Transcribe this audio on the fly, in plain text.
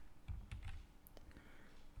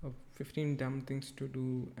15 dumb things to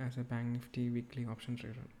do as a Bank Nifty weekly option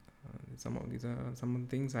trader. These are some of the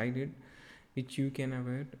things I did, which you can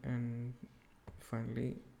avoid, and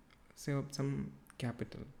finally save up some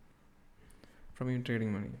capital from your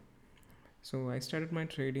trading money. So I started my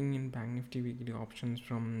trading in Bank Nifty weekly options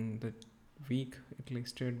from the week it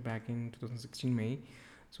listed back in 2016 May.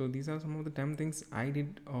 So these are some of the dumb things I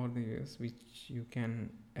did over the years, which you can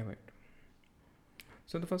avoid.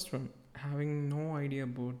 So the first one, having no idea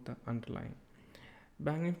about the underlying.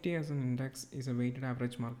 Bank Nifty as an index is a weighted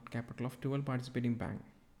average market capital of 12 participating banks.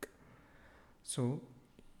 So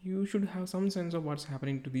you should have some sense of what's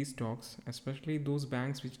happening to these stocks, especially those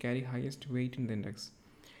banks which carry highest weight in the index.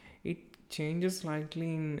 It changes slightly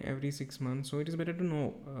in every 6 months, so it is better to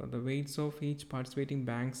know the weights of each participating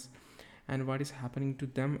banks and what is happening to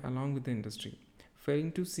them along with the industry.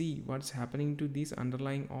 Failing to see what's happening to these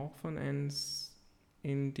underlying often ends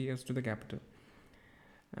in tears to the capital.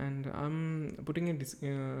 And I'm putting a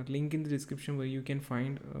link in the description where you can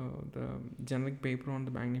find the generic paper on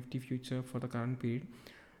the Bank Nifty future for the current period.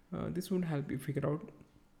 This would help you figure out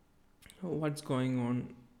what's going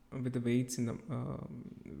on with the weights in the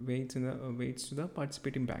weights to the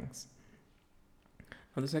participating banks.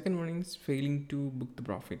 Now the second one is failing to book the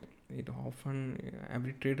profit. It often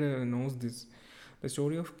every trader knows this. The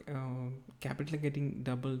story of capital getting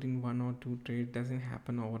doubled in one or two trades doesn't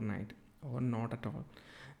happen overnight, or not at all.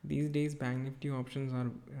 These days, Bank Nifty options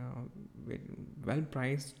are well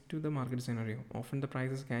priced to the market scenario. Often, the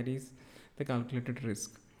prices carries the calculated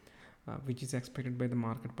risk, which is expected by the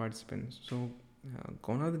market participants. So,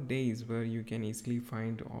 gone are the days where you can easily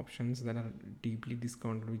find options that are deeply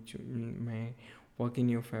discounted, which may work in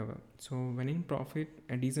your favor. So, when in profit,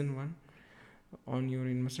 a decent one on your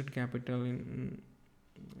invested capital in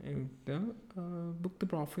the book the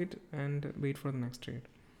profit and wait for the next trade.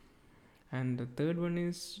 And the third one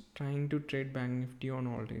is trying to trade Bank Nifty on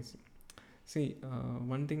all days. See,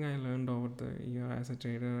 one thing I learned over the year as a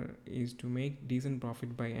trader is to make decent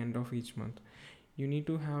profit by end of each month. You need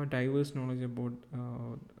to have diverse knowledge about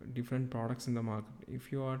different products in the market.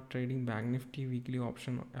 If you are trading Bank Nifty weekly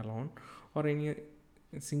option alone or any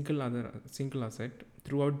single asset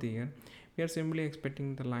throughout the year, we are simply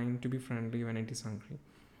expecting the line to be friendly when it is hungry.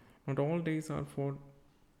 Not all days are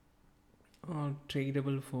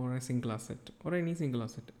tradable for a single asset or any single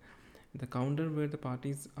asset. The counter where the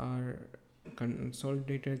parties are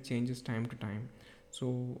consolidated changes time to time.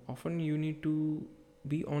 So often you need to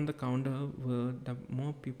be on the counter where the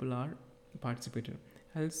more people are participating.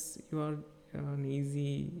 Else you are an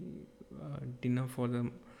easy dinner for the.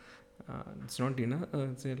 It's not dinner.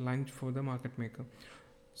 It's a lunch for the market maker.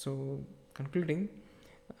 So concluding,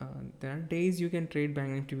 there are days you can trade Bank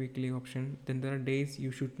Nifty weekly option. Then there are days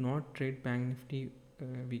you should not trade Bank Nifty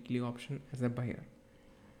weekly option as a buyer.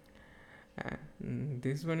 And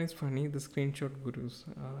this one is funny, the screenshot gurus.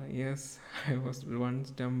 Yes, I was once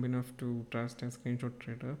dumb enough to trust a screenshot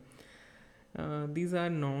trader. These are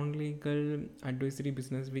non-legal advisory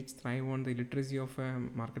business which thrive on the illiteracy of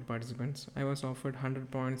market participants. I was offered 100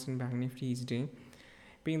 points in Bank Nifty each day.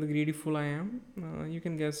 Being the greedy fool I am, you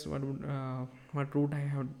can guess what route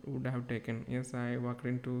I would have taken. Yes, I walked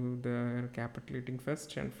into the capitulating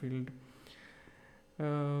fest and filled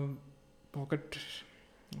pocket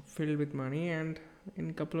filled with money, and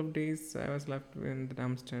in a couple of days I was left in the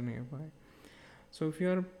dumpster nearby. So if you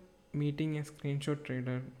are meeting a screenshot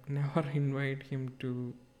trader, never invite him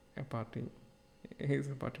to a party. He's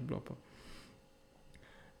a party blopper.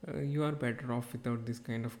 You are better off without this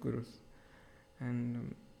kind of gurus.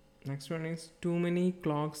 And next one is too many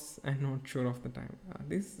clocks and not sure of the time.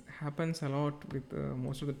 This happens a lot with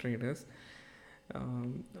most of the traders.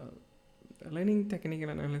 Learning technical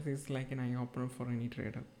analysis is like an eye opener for any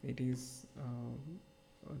trader. It is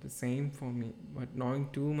the same for me, but knowing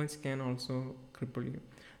too much can also cripple you.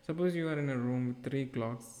 Suppose you are in a room with three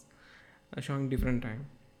clocks showing different time,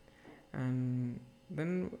 and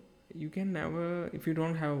then you can never, if you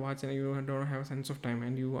don't have a watch and you don't have a sense of time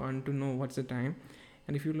and you want to know what's the time,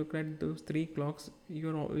 and if you look at those three clocks,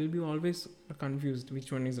 will be always confused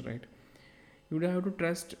which one is right. You would have to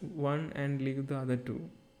trust one and leave the other two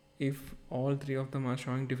if all three of them are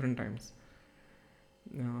showing different times.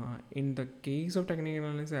 In the case of technical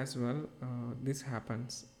analysis as well, this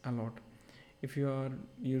happens a lot. If you are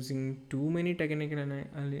using too many technical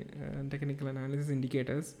analysis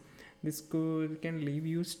indicators, this can leave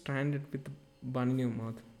you stranded with bun in your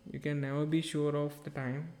mouth. You can never be sure of the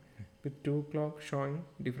time with two clocks showing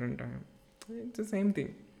different time. It's the same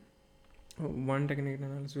thing. One technical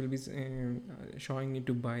analysis will be showing it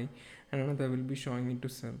to buy, and another will be showing it to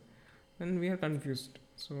sell. Then we are confused.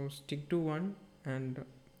 So stick to one and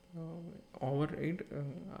over it,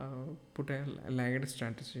 put a layered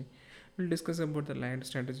strategy. We'll discuss about the layered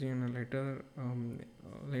strategy in a later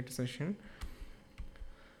session.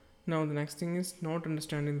 Now the next thing is not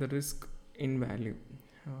understanding the risk in value.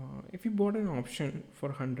 If you bought an option for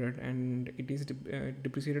 100 and it is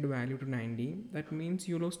depreciated value to 90, that means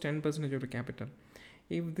you lost 10% of your capital.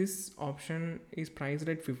 If this option is priced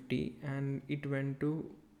at 50 and it went to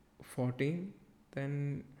 40,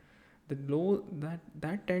 then the low that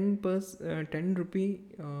 10 rupee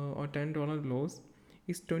or $10 loss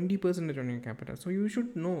is 20% on your capital. So you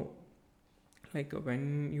should know, like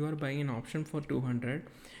when you are buying an option for 200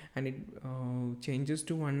 and it changes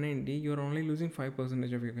to 190, you are only losing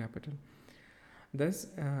 5% of your capital. Thus,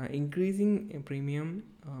 increasing a premium,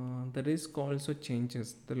 the risk also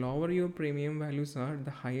changes. The lower your premium values are,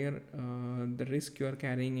 the higher the risk you are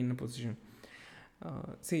carrying in a position.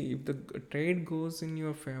 See, if the trade goes in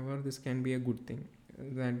your favor, this can be a good thing,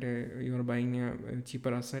 that you are buying a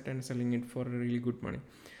cheaper asset and selling it for really good money.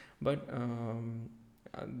 But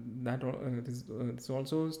this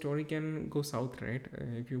also story can go south, right?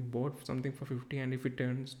 If you bought something for 50 and if it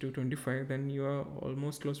turns to 25, then you are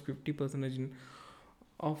almost lost 50%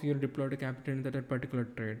 of your deployed capital in that particular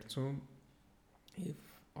trade. So if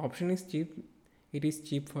option is cheap, it is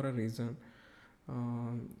cheap for a reason.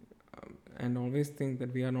 And always think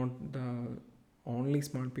that we are not the only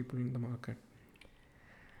smart people in the market.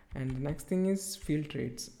 And the next thing is field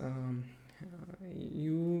trades.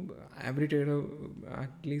 Every trader at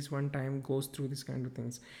least one time goes through this kind of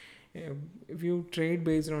things. If you trade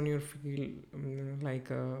based on your feel,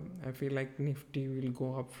 I feel like Nifty will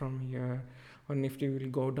go up from here or Nifty will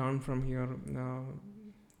go down from here,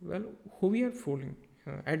 well, who we are fooling?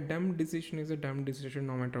 A dumb decision is a dumb decision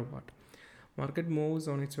no matter what. Market moves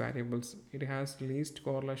on its variables. It has least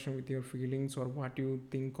correlation with your feelings or what you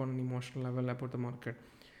think on an emotional level about the market.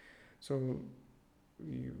 So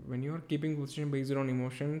when you are keeping position based on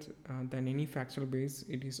emotions, than any factual base,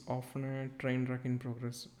 it is often a train wreck in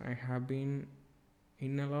progress. I have been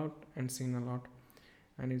in a lot and seen a lot,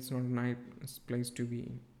 and it's not a nice place to be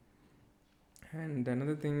in. And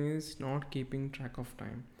another thing is not keeping track of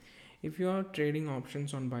time. If you are trading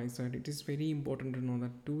options on buy side, it is very important to know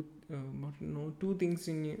that two things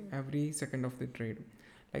in every second of the trade,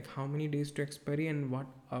 like how many days to expiry and what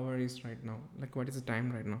hour is right now, like what is the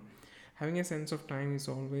time right now. Having a sense of time is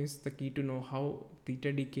always the key to know how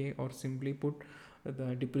theta decay, or simply put,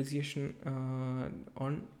 the depreciation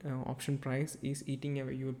on option price is eating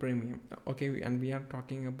away your premium. Okay, and we are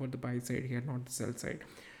talking about the buy side here, not the sell side.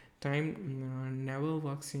 Time never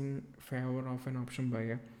works in favor of an option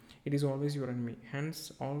buyer. It is always your enemy.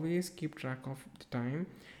 Hence, always keep track of the time,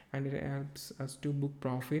 and it helps us to book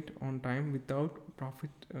profit on time without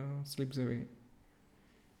profit slips away.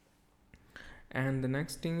 And the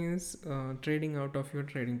next thing is trading out of your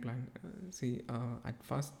trading plan. At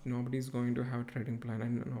first nobody is going to have a trading plan,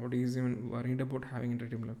 and nobody is even worried about having a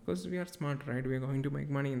trading plan because we are smart, right? We are going to make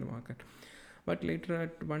money in the market. But later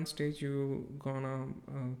at one stage you gonna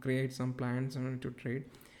create some plans to trade,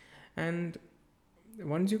 and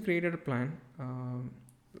once you created a plan,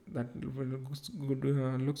 that looks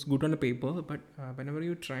good on the paper, but whenever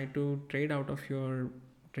you try to trade out of your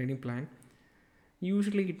trading plan,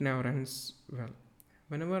 usually it never ends well.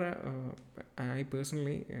 Whenever I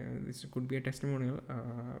personally, this could be a testimonial,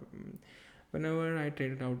 whenever I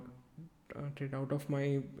trade out of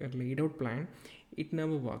my laid out plan, it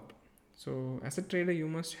never worked. So as a trader, you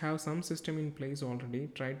must have some system in place already.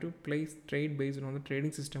 Try to place trade based on the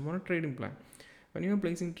trading system or a trading plan. When you are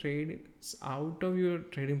placing trades out of your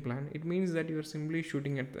trading plan, it means that you are simply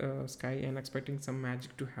shooting at the sky and expecting some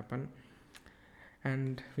magic to happen,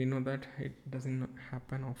 and we know that it doesn't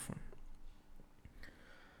happen often.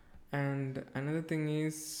 And another thing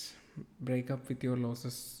is break up with your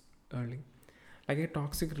losses early. Like a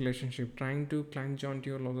toxic relationship, trying to cling on to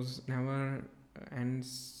your losses never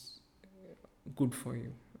ends good for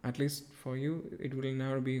you. At least for you, it will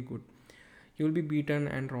never be good. You will be beaten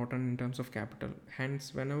and rotten in terms of capital.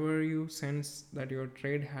 Hence, whenever you sense that your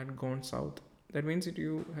trade had gone south, that means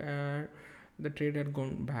the trade had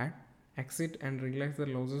gone bad, exit and realize the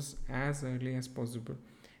losses as early as possible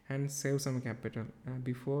and save some capital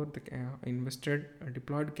before the invested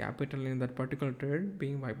deployed capital in that particular trade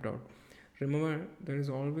being wiped out. Remember, there is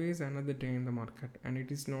always another day in the market, and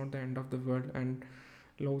it is not the end of the world, and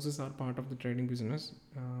losses are part of the trading business,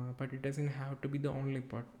 but it doesn't have to be the only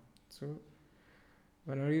part. So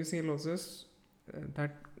whenever you see losses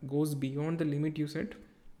that goes beyond the limit you set,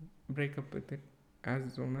 break up with it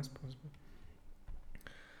as soon as possible.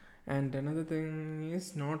 And another thing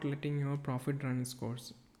is not letting your profit run its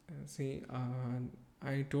course.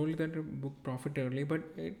 I told that book profit early, but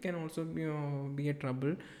it can also be a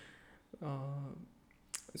trouble. uh,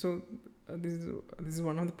 so this is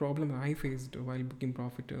one of the problems I faced while booking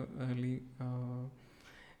profit early,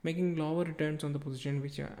 making lower returns on the position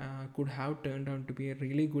which could have turned out to be a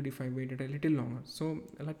really good if I waited a little longer. So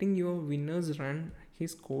letting your winners run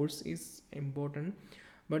his course is important,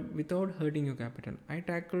 but without hurting your capital. I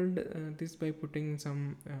tackled this by putting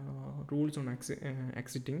some rules on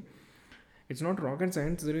exiting. It's not rocket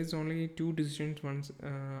science. There is only two decisions once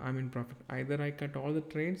I'm in profit. Either I cut all the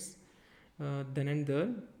trades then and there,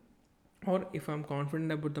 or if I'm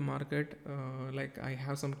confident about the market, like I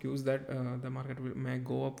have some cues that the market may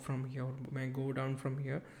go up from here or may go down from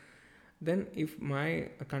here, then if my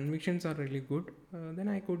convictions are really good, then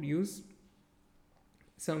I could use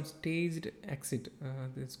some staged exit.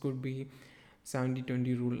 This could be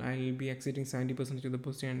 70-20 rule. I'll be exiting 70% of the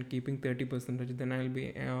position and keeping 30%. Then I'll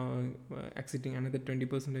be exiting another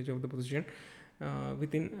 20% of the position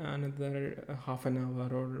within another half an hour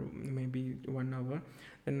or maybe 1 hour.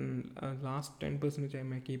 Then last 10% I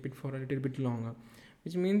may keep it for a little bit longer,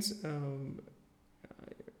 which means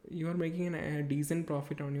you are making a decent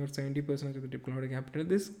profit on your 70% of the deployed capital.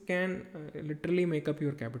 This can literally make up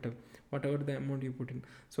your capital, whatever the amount you put in.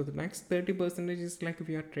 So the next 30% is like if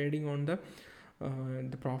you are trading on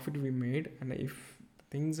the profit we made, and if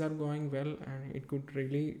things are going well, and it could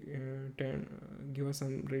really give us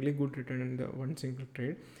some really good return in the one single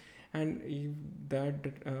trade. And if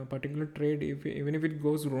that particular trade, if even if it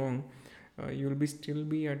goes wrong, you will be still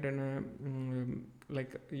be at an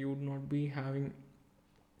like you would not be having,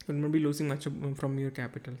 you will not be losing much from your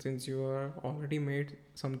capital, since you are already made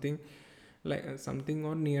something like something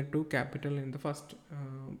or near to capital in the first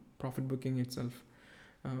profit booking itself.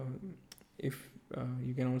 uh, if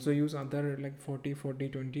you can also use other like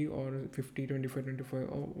 40-40-20 or 50-25-25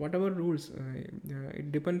 or whatever rules.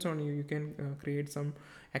 It depends on you. You can create some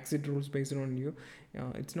exit rules based on you.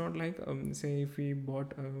 It's not like say if we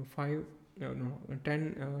bought 5 no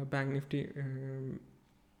 10 bank nifty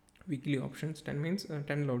weekly options. 10 means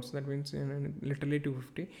 10 loads, that means literally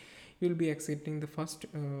 250. You will be exiting the first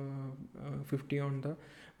 50 on the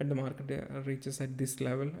when the market reaches at this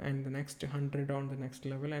level, and the next 100 on the next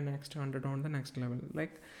level, and next 100 on the next level.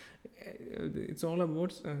 Like it's all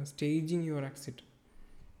about staging your exit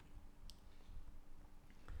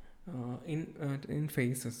in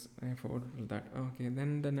phases. I forgot that. Okay,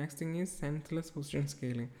 then the next thing is senseless position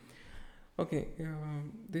scaling. Okay,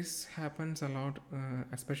 this happens a lot,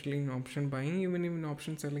 especially in option buying. Even in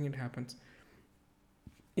option selling, it happens.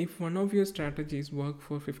 If one of your strategies work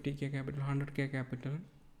for 50k capital, 100k capital,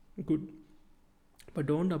 good, but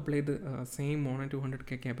don't apply the same on a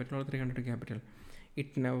 200k capital or 300 capital.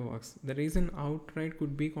 It never works. The reason outright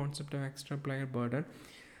could be concept of extra player burden.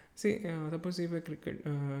 See, suppose if a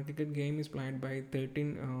cricket game is played by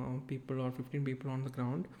 13 people or 15 people on the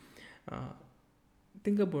ground. Uh,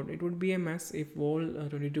 think about it, would be a mess if all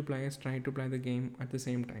 22 players try to play the game at the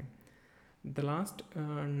same time. The last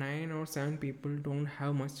 9 or 7 people don't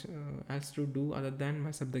have much else to do other than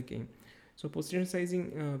mess up the game. So position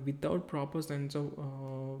sizing without proper sense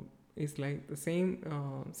of is like the same.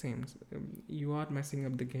 You are messing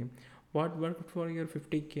up the game. What worked for your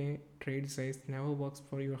 50k trade size never works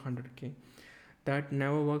for your 100k. That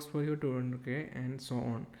never works for your 200k, and so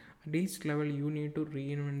on. At each level, you need to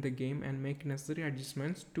reinvent the game and make necessary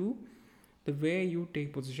adjustments to the way you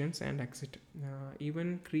take positions and exit.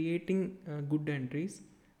 Even creating good entries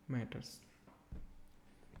matters.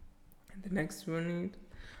 And the next one is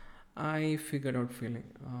I figured out feeling.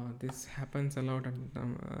 This happens a lot.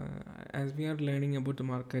 As we are learning about the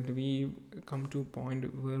market, we come to a point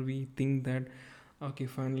where we think that, okay,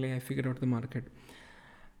 finally I figured out the market.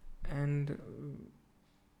 And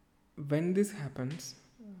when this happens,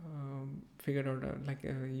 figured out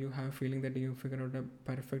you have a feeling that you figured out a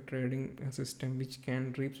perfect trading system which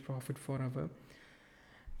can reap profit forever.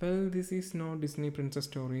 Well, this is no Disney princess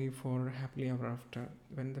story for happily ever after.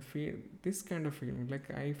 When this kind of feeling, like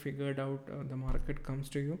I figured out the market, comes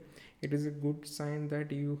to you, it is a good sign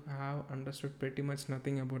that you have understood pretty much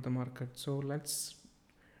nothing about the market. So let's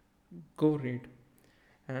go read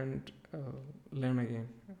and learn again.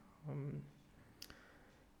 Um,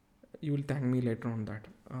 you will thank me later on that.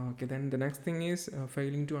 Okay, then the next thing is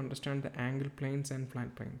failing to understand the angle planes and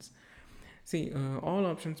flat planes. See, all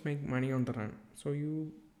options make money on the run, so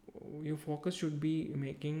your focus should be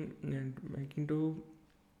making to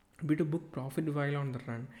book profit while on the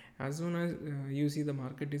run. As soon as you see the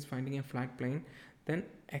market is finding a flat plane, then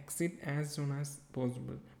exit as soon as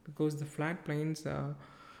possible, because the flat planes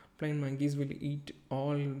flatline monkeys will eat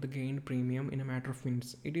all the gained premium in a matter of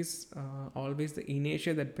minutes. It is always the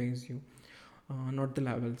inertia that pays you, not the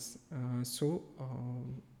levels.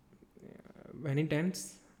 When it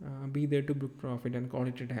ends, be there to book profit and call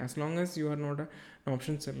it a day. As long as you are not an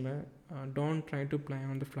option seller, don't try to play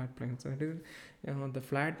on the flat planes. That is, the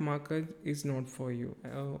flat market is not for you,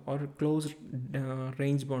 or a closed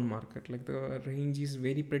range bound market. Like the range is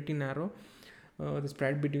very pretty narrow. The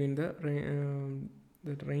spread between the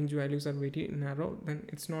range values are very narrow. Then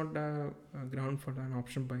it's not a ground for an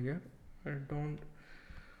option buyer. Don't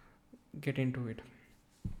get into it.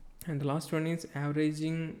 And the last one is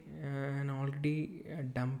averaging an already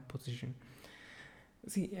dump position.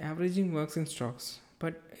 See, averaging works in stocks,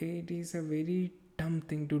 but it is a very dumb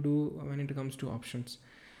thing to do when it comes to options.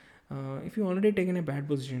 If you already taken a bad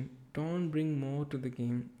position, don't bring more to the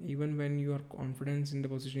game, even when your confidence in the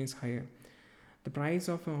position is higher. The price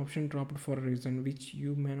of an option dropped for a reason which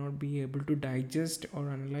you may not be able to digest or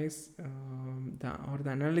analyze. The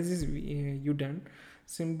analysis you done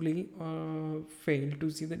simply fail to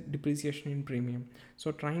see the depreciation in premium.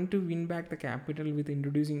 So trying to win back the capital with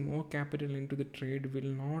introducing more capital into the trade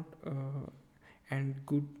will not end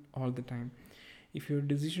good all the time. If your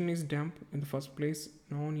decision is dumb in the first place,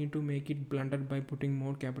 no need to make it blunder by putting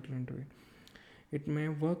more capital into it. It may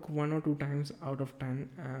work 1 or 2 times out of 10.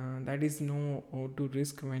 That is no to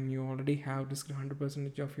risk when you already have risked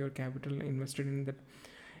 100% of your capital invested in that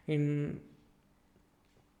in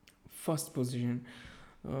first position.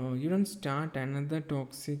 You don't start another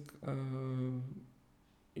toxic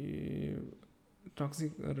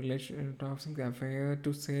affair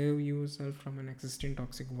to save yourself from an existing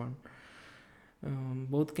toxic one.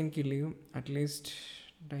 Both can kill you. At least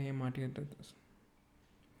die a martyr to this.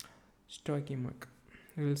 Stoic Mark.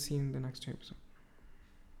 We will see in the next episode.